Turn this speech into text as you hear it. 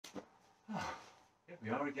Here we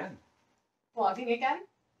are again. Vlogging again?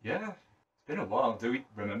 Yeah, it's been a while. Do we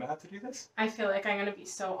remember how to do this? I feel like I'm gonna be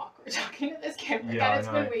so awkward talking to this camera Yeah, again. It's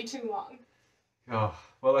I been know. way too long. Oh,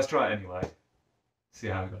 well, let's try it anyway. See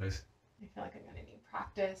how it goes. I feel like I'm gonna need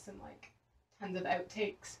practice and like tons of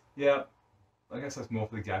outtakes. Yeah, I guess that's more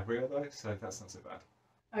for the gag reel though, so that's not so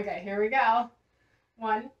bad. Okay, here we go.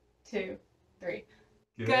 1, 2, 3.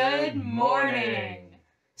 Good morning.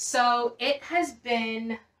 So it has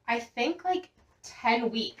been, I think, like 10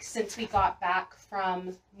 weeks since we got back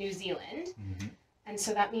from New Zealand. Mm-hmm. And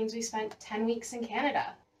so that means we spent 10 weeks in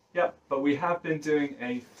Canada. Yep, but we have been doing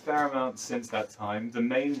a fair amount since that time. The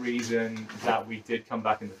main reason that we did come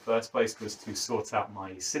back in the first place was to sort out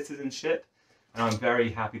my citizenship. And I'm very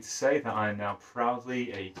happy to say that I am now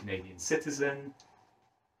proudly a Canadian citizen.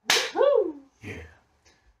 Woo! Yeah.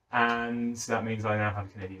 And that means I now have a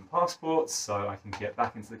Canadian passport, so I can get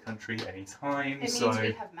back into the country anytime. It means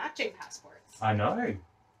we have matching passports. I know.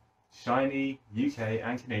 Shiny UK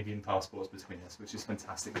and Canadian passports between us, which is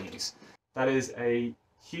fantastic news. That is a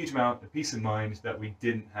huge amount of peace of mind that we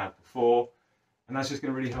didn't have before, and that's just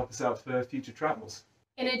going to really help us out for future travels.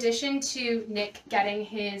 In addition to Nick getting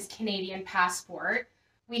his Canadian passport,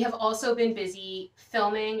 we have also been busy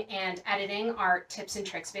filming and editing our tips and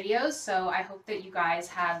tricks videos, so I hope that you guys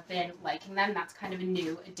have been liking them. That's kind of a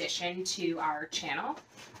new addition to our channel.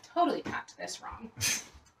 Totally packed this wrong.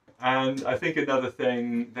 And I think another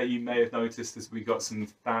thing that you may have noticed is we got some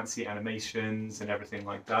fancy animations and everything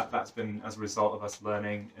like that. That's been as a result of us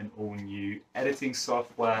learning an all-new editing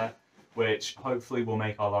software, which hopefully will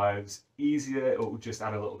make our lives easier. It will just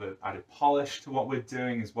add a little bit of added polish to what we're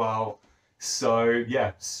doing as well. So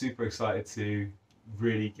yeah, super excited to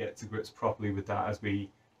really get to grips properly with that as we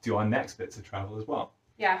do our next bits of travel as well.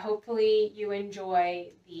 Yeah, hopefully you enjoy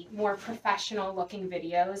the more professional looking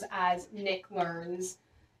videos as Nick learns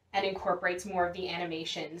and incorporates more of the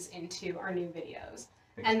animations into our new videos.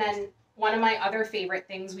 And then one of my other favorite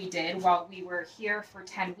things we did while we were here for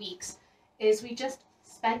 10 weeks is we just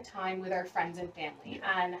spent time with our friends and family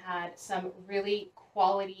and had some really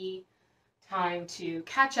quality time to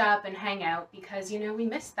catch up and hang out because, you know, we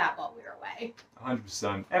missed that while we were away.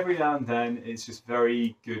 100%. Every now and then it's just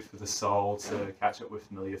very good for the soul to catch up with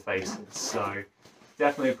familiar faces. So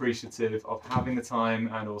definitely appreciative of having the time,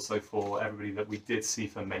 and also for everybody that we did see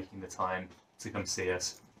for making the time to come see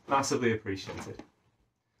us. Massively appreciated.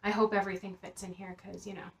 I hope everything fits in here because,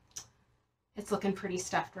 you know, it's looking pretty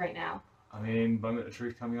stuffed right now. I mean, moment of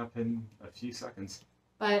truth coming up in a few seconds.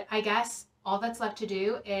 But I guess all that's left to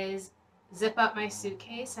do is zip up my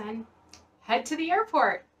suitcase and head to the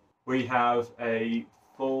airport. We have a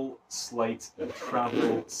full slate of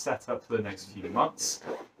travel set up for the next few months.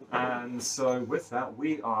 And so with that,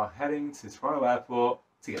 we are heading to Toronto Airport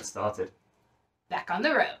to get started. Back on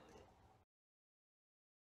the road.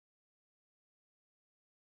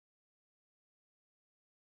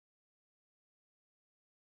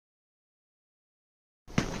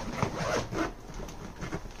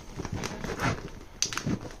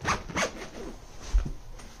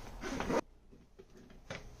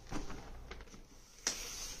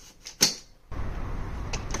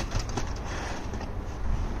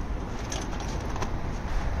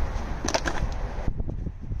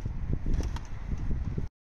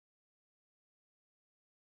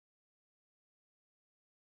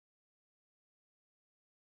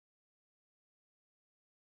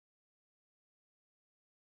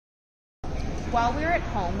 While we were at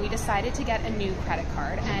home, we decided to get a new credit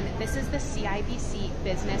card, and this is the CIBC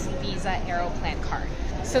Business Visa Aeroplan card.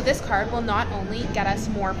 So this card will not only get us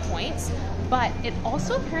more points, but it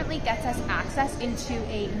also apparently gets us access into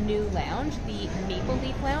a new lounge, the Maple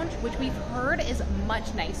Leaf Lounge, which we've heard is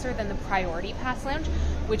much nicer than the Priority Pass Lounge,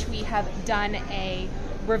 which we have done a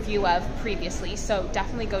review of previously, so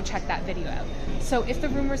definitely go check that video out. So if the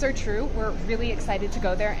rumors are true, we're really excited to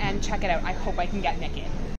go there and check it out. I hope I can get Nick in.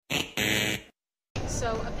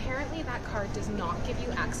 So apparently that card does not give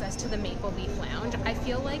you access to the Maple Leaf Lounge. I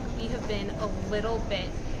feel like we have been a little bit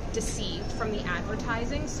deceived from the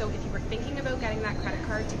advertising. So if you were thinking about getting that credit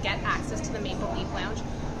card to get access to the Maple Leaf Lounge,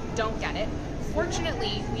 don't get it.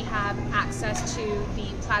 Fortunately, we have access to the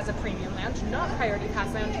Plaza Premium Lounge, not Priority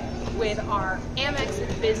Pass Lounge, with our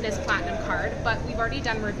Amex Business Platinum card, but we've already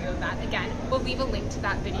done a review of that. Again, we'll leave a link to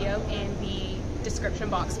that video in the description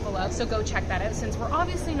box below, so go check that out since we're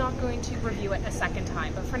obviously not going to review it a second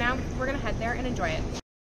time. But for now, we're going to head there and enjoy it.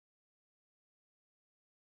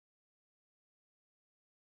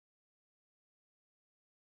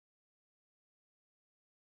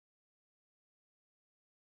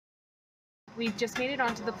 We've just made it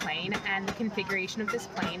onto the plane, and the configuration of this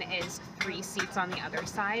plane is 3 seats on the other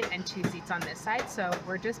side and 2 seats on this side, so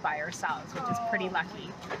we're just by ourselves, which is pretty lucky.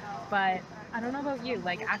 But I don't know about you,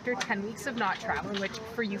 like after 10 weeks of not traveling, which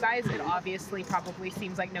for you guys it obviously probably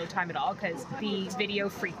seems like no time at all because the video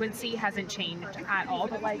frequency hasn't changed at all,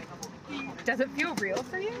 but like, does it feel real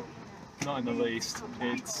for you? Not in the least.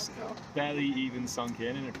 It's barely even sunk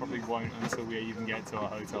in, and it probably won't until we even get to our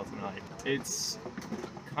hotel tonight. It's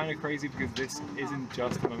kind of crazy because this isn't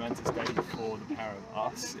just a momentous day for the pair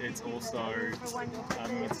of us, it's also a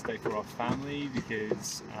momentous day for our family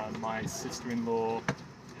because my sister-in-law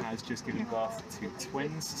has just given birth to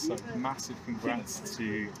twins, so massive congrats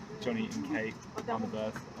to Johnny and Kate on the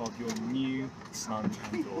birth of your new son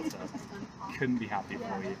and daughter. Couldn't be happier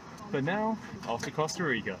for you. But now, off to Costa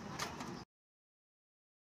Rica.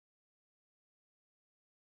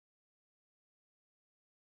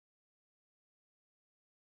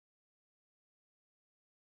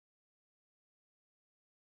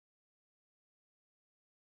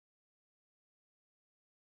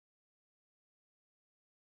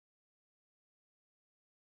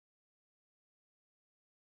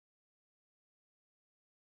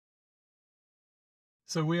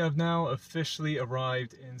 So we have now officially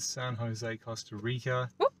arrived in San Jose, Costa Rica.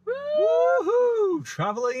 Woohoo!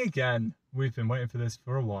 Traveling again. We've been waiting for this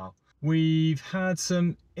for a while. We've had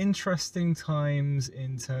some interesting times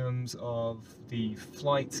in terms of the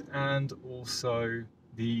flight and also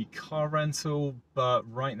the car rental, but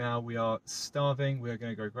right now we are starving. We are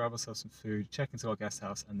going to go grab ourselves some food, check into our guest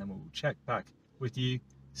house, and then we'll check back with you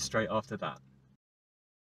straight after that.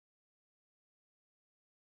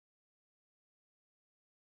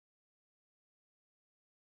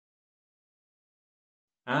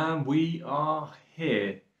 And we are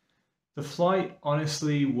here. The flight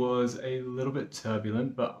honestly was a little bit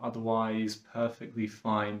turbulent, but otherwise perfectly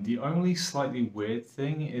fine. The only slightly weird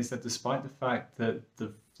thing is that despite the fact that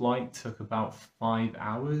the flight took about 5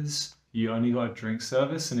 hours, you only got a drink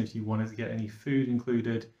service, and if you wanted to get any food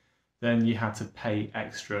included, then you had to pay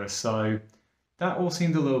extra. So that all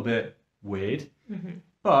seemed a little bit weird.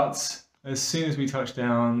 But as soon as we touched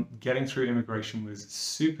down, getting through immigration was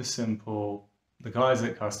super simple. The guys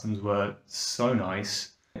at customs were so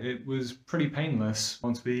nice. It was pretty painless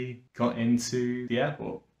once we got into the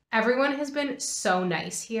airport. Everyone has been so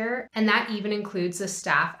nice here, and that even includes the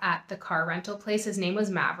staff at the car rental place. His name was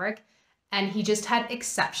Maverick, and he just had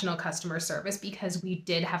exceptional customer service because we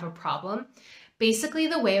did have a problem. Basically,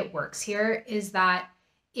 the way it works here is that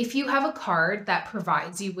if you have a card that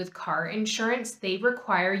provides you with car insurance, they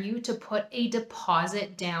require you to put a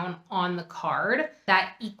deposit down on the card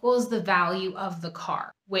that equals the value of the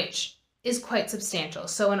car, which is quite substantial.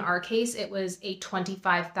 So in our case, it was a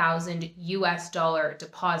 25,000 US dollar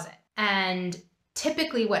deposit. And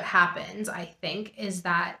typically what happens, I think, is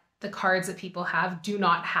that the cards that people have do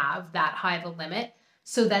not have that high of a limit.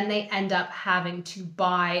 So then they end up having to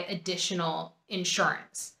buy additional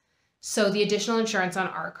insurance. So the additional insurance on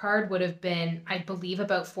our card would have been, I believe,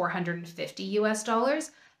 about 450 US dollars.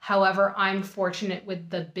 However, I'm fortunate with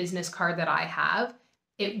the business card that I have.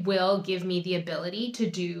 It will give me the ability to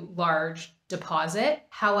do large deposit.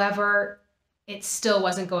 However, it still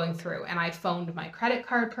wasn't going through. And I phoned my credit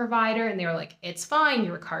card provider and they were like, it's fine,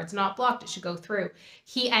 your card's not blocked, it should go through.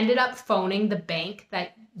 He ended up phoning the bank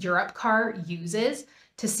that Europcar uses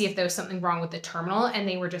to see if there was something wrong with the terminal. And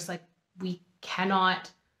they were just like, we cannot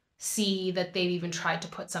see that they've even tried to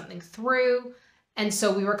put something through. And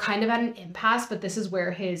so we were kind of at an impasse, but this is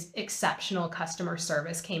where his exceptional customer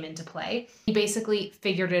service came into play. He basically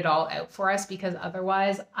figured it all out for us because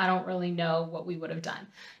otherwise I don't really know what we would have done.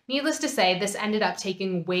 Needless to say, this ended up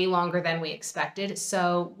taking way longer than we expected.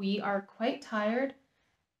 So we are quite tired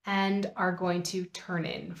and are going to turn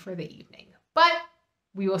in for the evening. But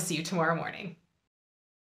we will see you tomorrow morning.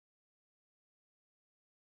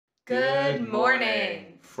 Good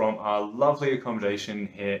morning. From our lovely accommodation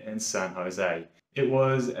here in San Jose. It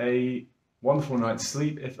was a wonderful night's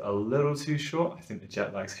sleep, if a little too short. I think the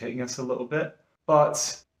jet lag's hitting us a little bit.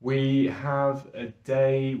 But we have a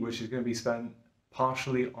day which is going to be spent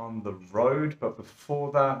partially on the road. But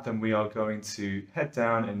before that, then we are going to head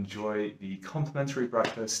down and enjoy the complimentary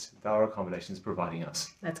breakfast that our accommodation is providing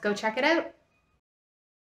us. Let's go check it out.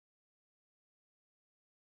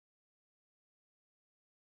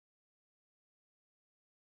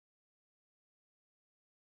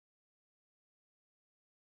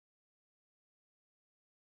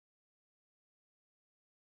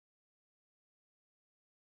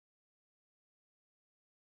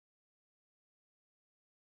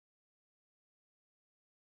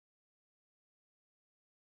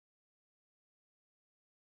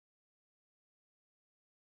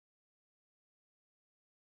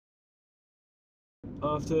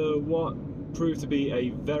 After what proved to be a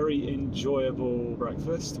very enjoyable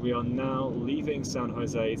breakfast, we are now leaving San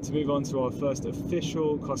Jose to move on to our first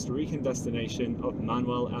official Costa Rican destination of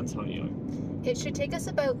Manuel Antonio. It should take us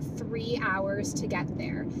about 3 hours to get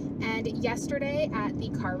there. And yesterday at the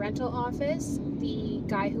car rental office, the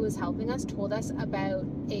guy who was helping us told us about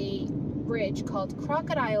a bridge called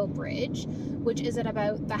Crocodile Bridge, which is at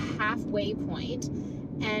about the halfway point.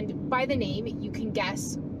 And by the name, you can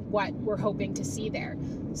guess what we're hoping to see there.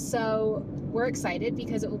 So we're excited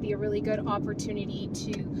because it will be a really good opportunity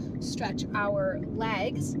to stretch our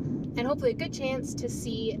legs and hopefully a good chance to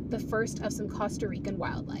see the first of some Costa Rican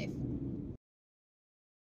wildlife.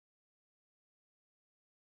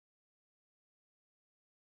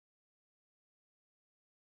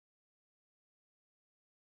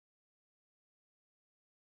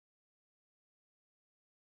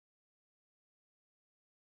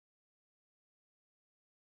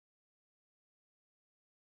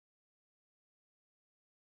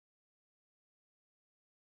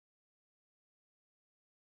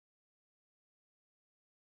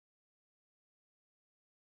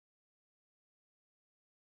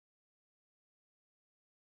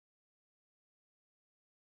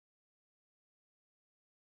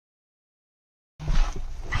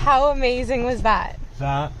 How amazing was that?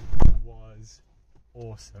 That was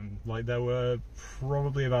awesome. Like, there were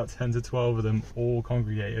probably about 10 to 12 of them all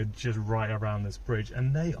congregated just right around this bridge,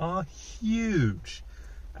 and they are huge,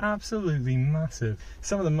 absolutely massive.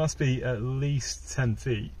 Some of them must be at least 10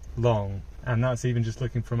 feet long, and that's even just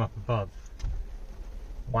looking from up above.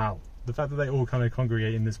 Wow. The fact that they all kind of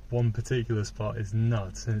congregate in this one particular spot is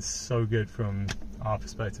nuts, and it's so good from our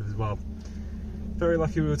perspective as well. Very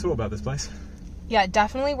lucky we were taught about this place. Yeah,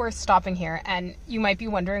 definitely worth stopping here. And you might be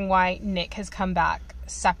wondering why Nick has come back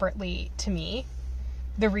separately to me.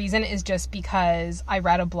 The reason is just because I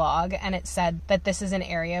read a blog and it said that this is an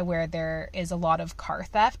area where there is a lot of car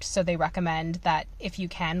theft. So they recommend that if you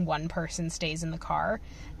can, one person stays in the car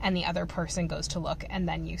and the other person goes to look and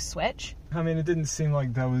then you switch. I mean, it didn't seem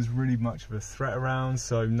like there was really much of a threat around,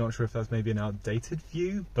 so I'm not sure if that's maybe an outdated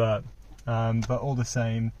view, but all the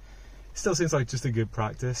same, still seems like just a good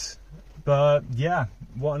practice. But yeah,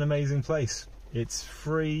 what an amazing place. It's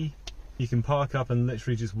free, you can park up and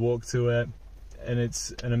literally just walk to it, and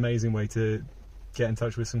it's an amazing way to get in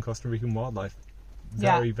touch with some Costa Rican wildlife.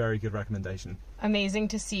 Very, very good recommendation. Amazing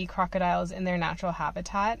to see crocodiles in their natural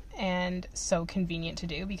habitat, and so convenient to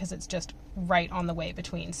do because it's just right on the way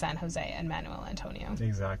between San Jose and Manuel Antonio.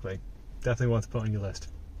 Exactly. Definitely want to put on your list.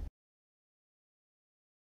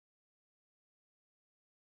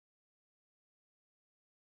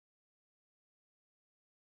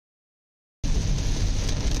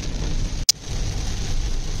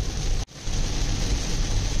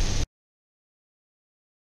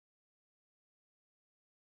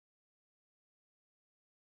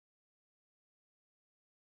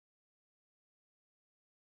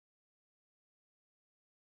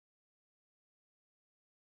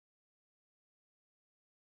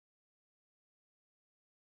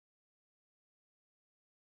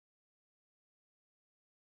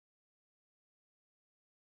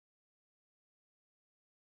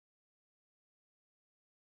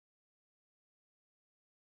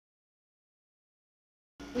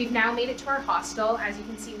 We've now made it to our hostel. As you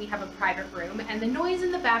can see, we have a private room, and the noise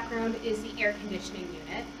in the background is the air conditioning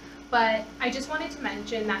unit. But I just wanted to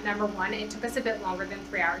mention that number one, it took us a bit longer than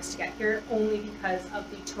 3 hours to get here, only because of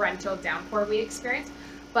the torrential downpour we experienced.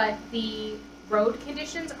 But the road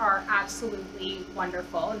conditions are absolutely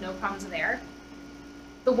wonderful, no problems there.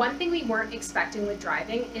 The one thing we weren't expecting with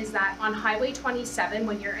driving is that on Highway 27,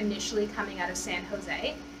 when you're initially coming out of San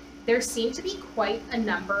Jose, there seem to be quite a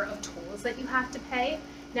number of tolls that you have to pay.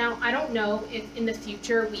 Now, I don't know if in the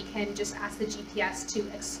future we can just ask the GPS to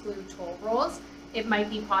exclude toll rolls. It might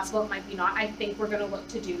be possible, it might be not. I think we're going to look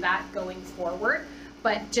to do that going forward,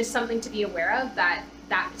 but just something to be aware of, that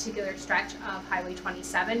that particular stretch of Highway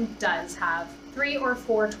 27 does have 3 or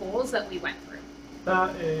 4 tolls that we went through.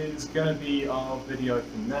 That is going to be our video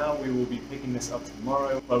for now. We will be picking this up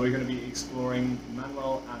tomorrow, where we're going to be exploring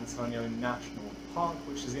Manuel Antonio National Park,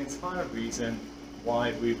 which is the entire reason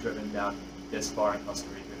why we've driven down this far in Costa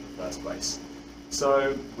Rica in the first place.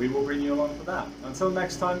 So we will bring you along for that. Until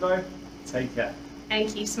next time though, take care.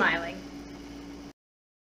 And keep smiling.